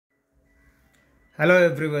Hello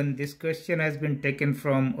everyone, this question has been taken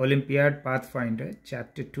from Olympiad Pathfinder,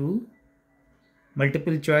 Chapter 2,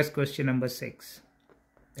 multiple choice question number 6.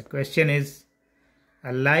 The question is,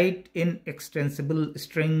 a light inextensible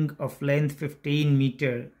string of length 15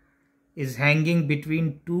 meter is hanging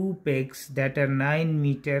between two pegs that are 9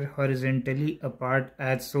 meter horizontally apart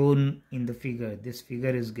as shown in the figure. This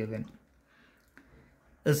figure is given.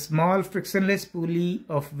 A small frictionless pulley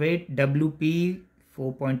of weight WP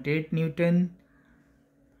 4.8 Newton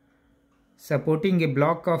supporting a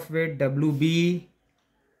block of weight WB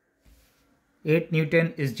 8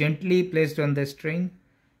 Newton is gently placed on the string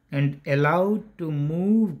and allowed to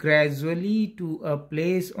move gradually to a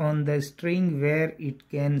place on the string where it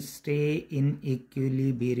can stay in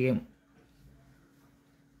equilibrium.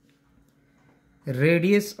 The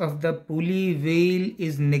radius of the pulley wheel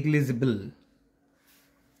is negligible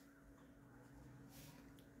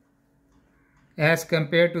as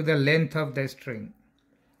compared to the length of the string.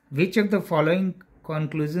 Which of the following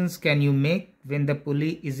conclusions can you make when the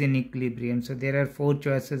pulley is in equilibrium? So there are 4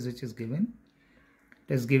 choices which is given.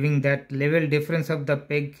 It is giving that level difference of the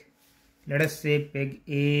peg, let us say peg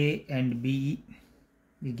A and B,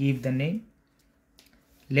 we give the name.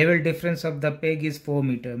 Level difference of the peg is 4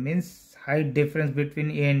 meter, means height difference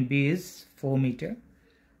between A and B is 4 meter.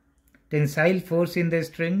 Tensile force in the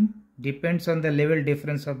string depends on the level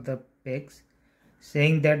difference of the pegs,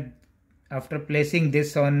 saying that after placing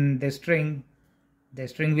this on the string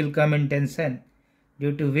will come in tension,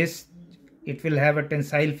 due to which it will have a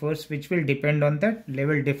tensile force which will depend on the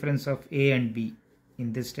level difference of A and B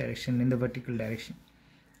in this direction, in the vertical direction.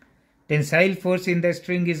 Tensile force in the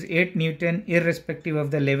string is 8 Newton irrespective of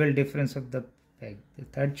the level difference of the peg. The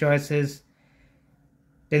third choice is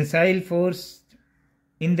tensile force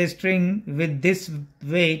in the string with this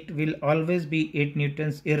weight will always be 8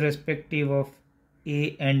 Newtons irrespective of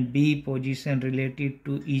A and B position related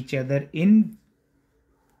to each other in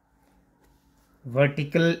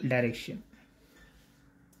vertical direction.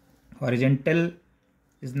 Horizontal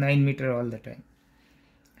is 9 meter all the time.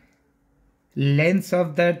 Lengths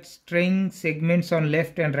of the string segments on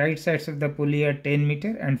left and right sides of the pulley are 10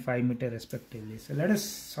 meter and 5 meter respectively. So let us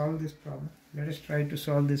solve this problem. Let us try to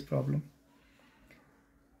solve this problem.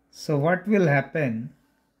 So what will happen?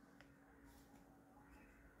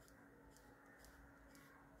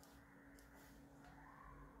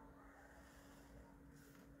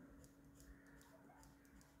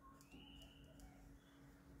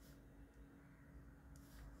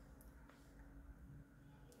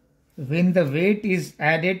 When the weight is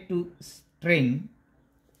added to string,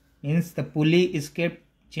 means the pulley is kept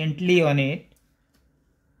gently on it,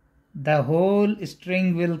 the whole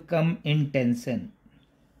string will come in tension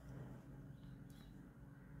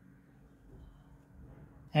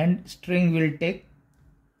and string will take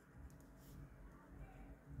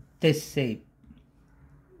this shape.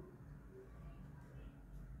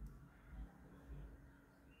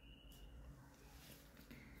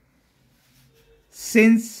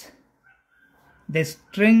 Since the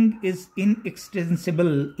string is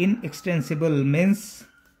inextensible means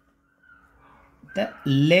the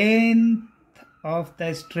length of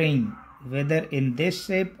the string, whether in this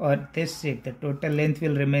shape or this shape, the total length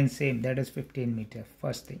will remain same, that is 15 meter,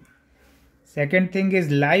 first thing. Second thing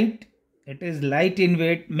is light. It is light in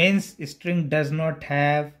weight, means string does not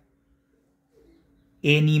have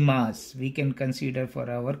any mass. We can consider for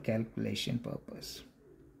our calculation purpose.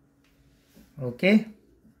 Okay.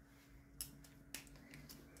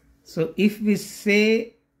 So if we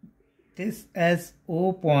say this as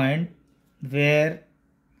O point where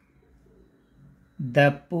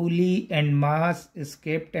the pulley and mass is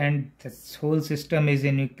kept and this whole system is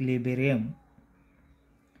in equilibrium,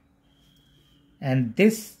 and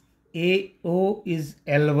this AO is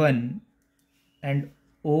L1 and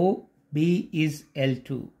OB is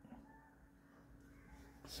L2.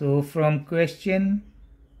 So from question,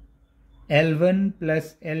 L1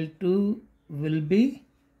 plus L2 will be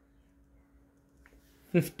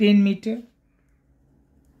 15 meter,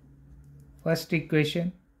 first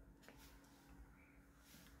equation.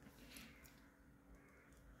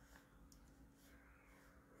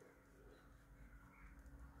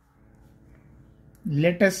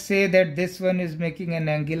 Let us say that this one is making an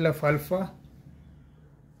angle of alpha.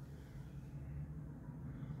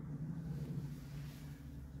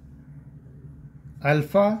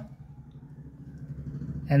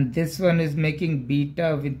 And this one is making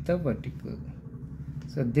beta with the vertical.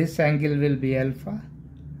 So this angle will be alpha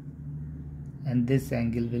and this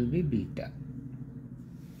angle will be beta.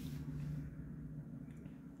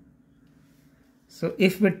 So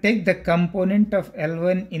if we take the component of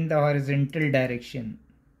L1 in the horizontal direction,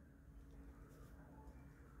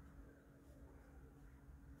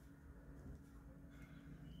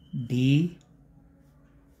 D,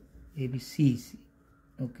 A, B, C, C.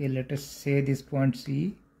 Okay, let us say this point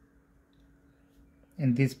C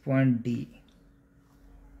and this point D.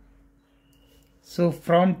 So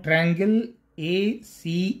from triangle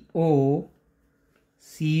ACO,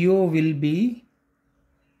 CO will be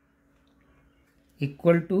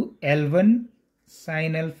equal to L1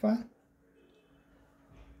 sine alpha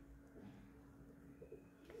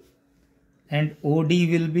and OD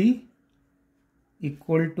will be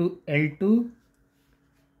equal to L2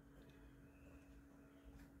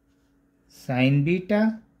 sine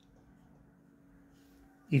beta.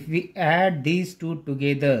 If we add these two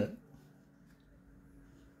together,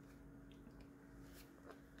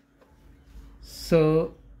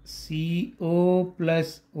 so CO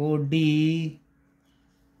plus OD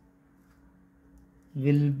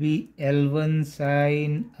will be L1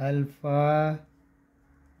 sine alpha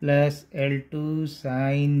plus L2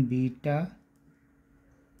 sine beta,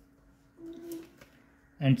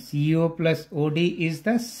 and CO plus OD is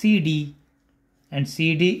the CD, and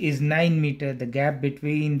CD is 9 meter. The gap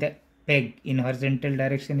between the peg in horizontal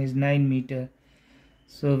direction is 9 meter.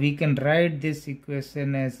 So we can write this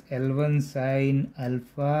equation as L1 sine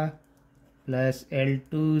alpha plus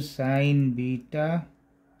L2 sine beta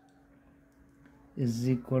is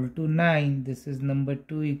equal to 9. This is number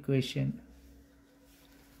 2 equation.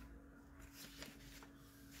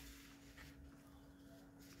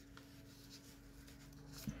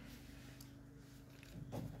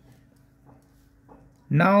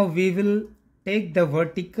 Now we will take the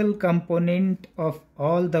vertical component of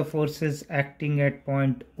all the forces acting at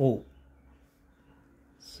point O.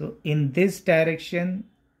 So in this direction,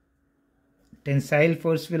 tensile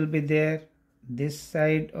force will be there. This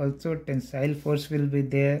side also tensile force will be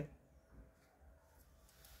there.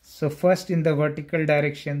 So first in the vertical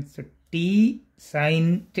direction, so T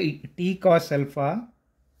cos alpha,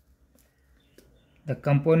 the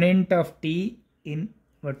component of T in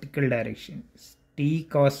vertical direction, T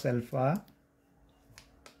cos alpha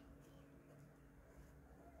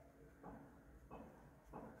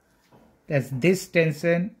that's this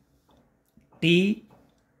tension T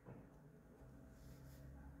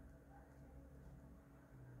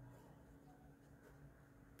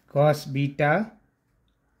cos beta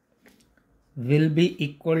will be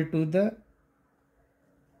equal to the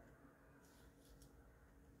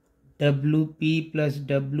WP plus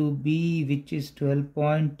WB, which is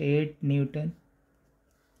 12.8 Newton.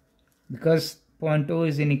 Because point O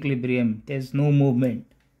is in equilibrium, there is no movement.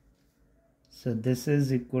 So this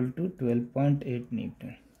is equal to 12.8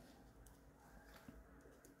 Newton.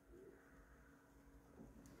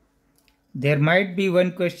 There might be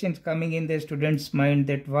one question coming in the student's mind,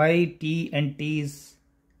 that why T and T is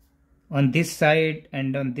on this side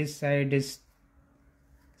and on this side is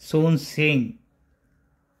shown same.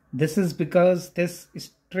 This is because this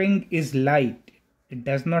string is light. It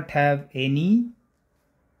does not have any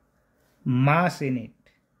mass in it,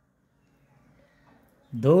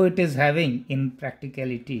 though it is having in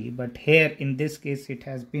practicality, but here in this case it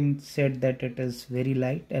has been said that it is very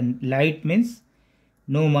light, and light means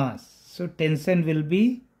no mass. So tension will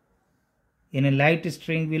be in a light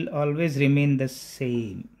string will always remain the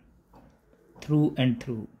same through and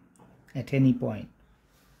through at any point.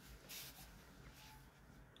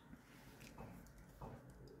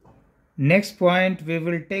 Next point, we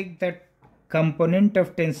will take that component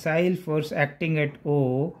of tensile force acting at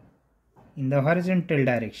O in the horizontal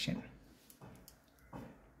direction.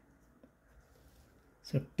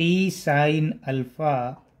 So T sine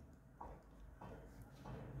alpha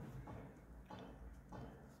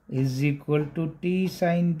is equal to T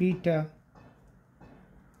sine beta,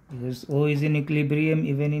 because O is in equilibrium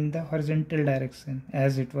even in the horizontal direction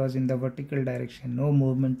as it was in the vertical direction, no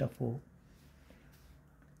movement of O.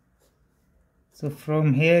 So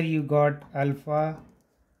from here you got alpha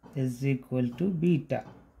is equal to beta.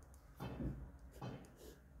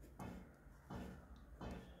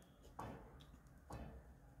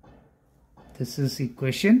 This is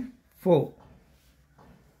equation 4.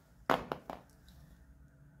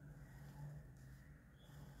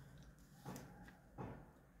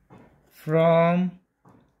 From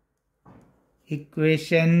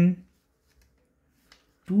equation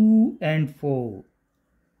 2 and 4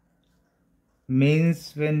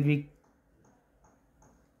 means when we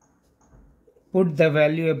put the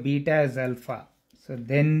value of beta as alpha, so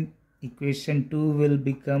then equation 2 will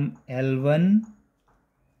become L1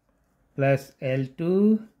 plus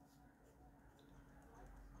L2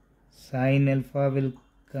 sine alpha will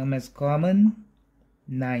come as common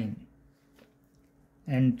 9,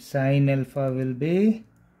 and sine alpha will be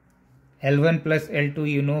L1 plus L2,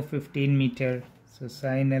 you know, 15 meter, So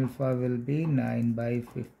sine alpha will be 9 by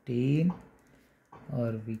 15,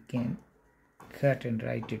 or we can cut and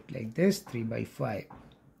write it like this, 3 by 5.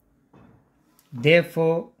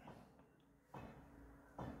 Therefore,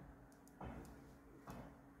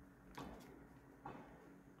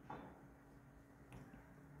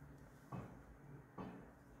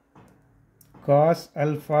 cos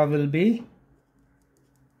alpha will be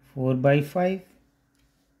 4 by 5.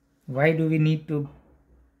 Why do we need to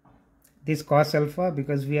this cos alpha?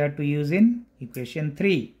 Because we have to use in equation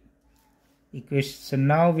 3. So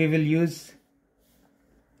now we will use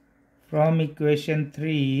from equation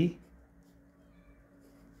 3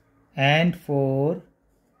 and 4.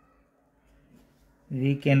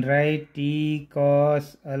 We can write t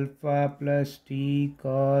cos alpha plus t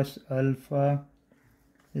cos alpha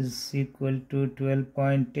is equal to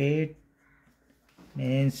 12.8,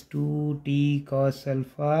 means 2t cos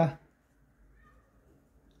alpha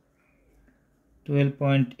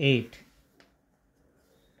 12.8.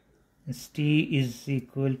 T is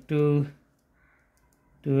equal to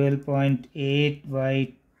 12.8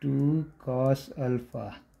 by 2 cos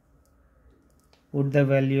alpha. Put the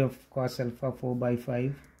value of cos alpha 4 by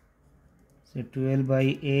 5. So 12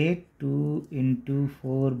 by 8, 2 into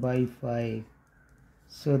 4 by 5.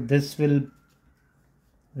 So this will,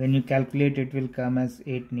 when you calculate, it will come as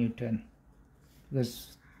 8 Newton.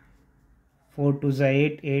 Because 4 to the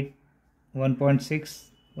 8,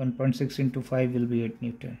 1.6 into 5 will be 8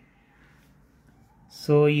 Newton.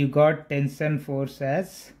 So you got tension force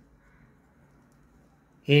as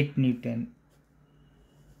 8 Newton.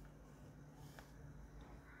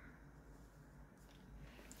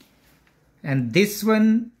 And this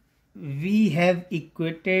one we have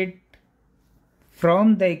equated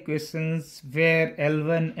from the equations where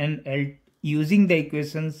L1 and L, using the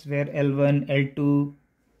equations where L1, L2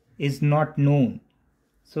 is not known.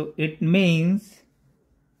 So it means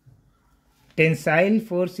tensile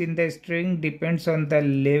force in the string depends on the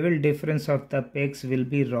level difference of the pegs will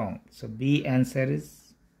be wrong. So B answer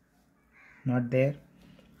is not there.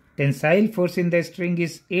 Tensile force in the string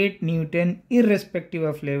is 8 Newton irrespective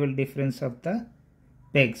of level difference of the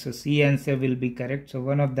peg. So C answer will be correct. So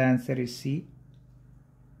one of the answer is C.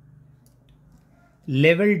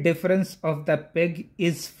 Level difference of the peg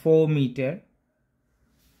is 4 meter,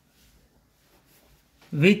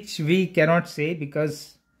 which we cannot say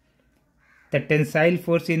because the tensile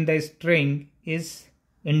force in the string is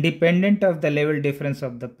independent of the level difference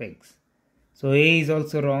of the pegs. So A is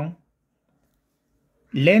also wrong.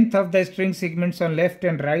 Length of the string segments on left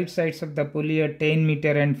and right sides of the pulley are 10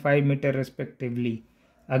 meter and 5 meter respectively.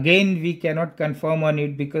 Again, we cannot confirm on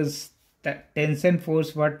it because the tension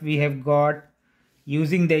force what we have got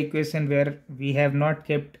using the equation where we have not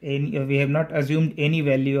kept any, we have not assumed any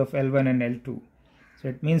value of L1 and L2. So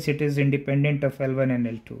it means it is independent of L1 and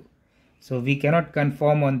L2. So we cannot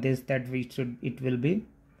confirm on this that it will be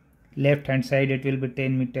left hand side, it will be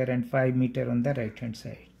 10 meter and 5 meter on the right hand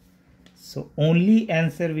side. So only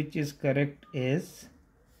answer which is correct is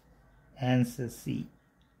answer C.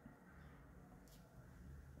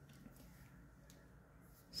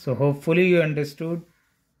 So hopefully you understood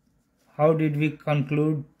how did we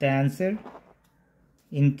conclude the answer.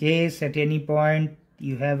 In case at any point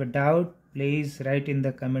you have a doubt, please write in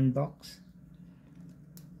the comment box.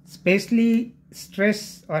 Especially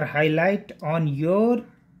stress or highlight on your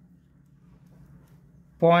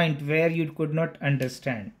point where you could not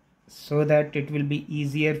understand, so that it will be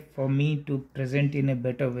easier for me to present in a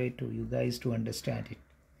better way to you guys to understand it.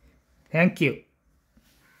 Thank you.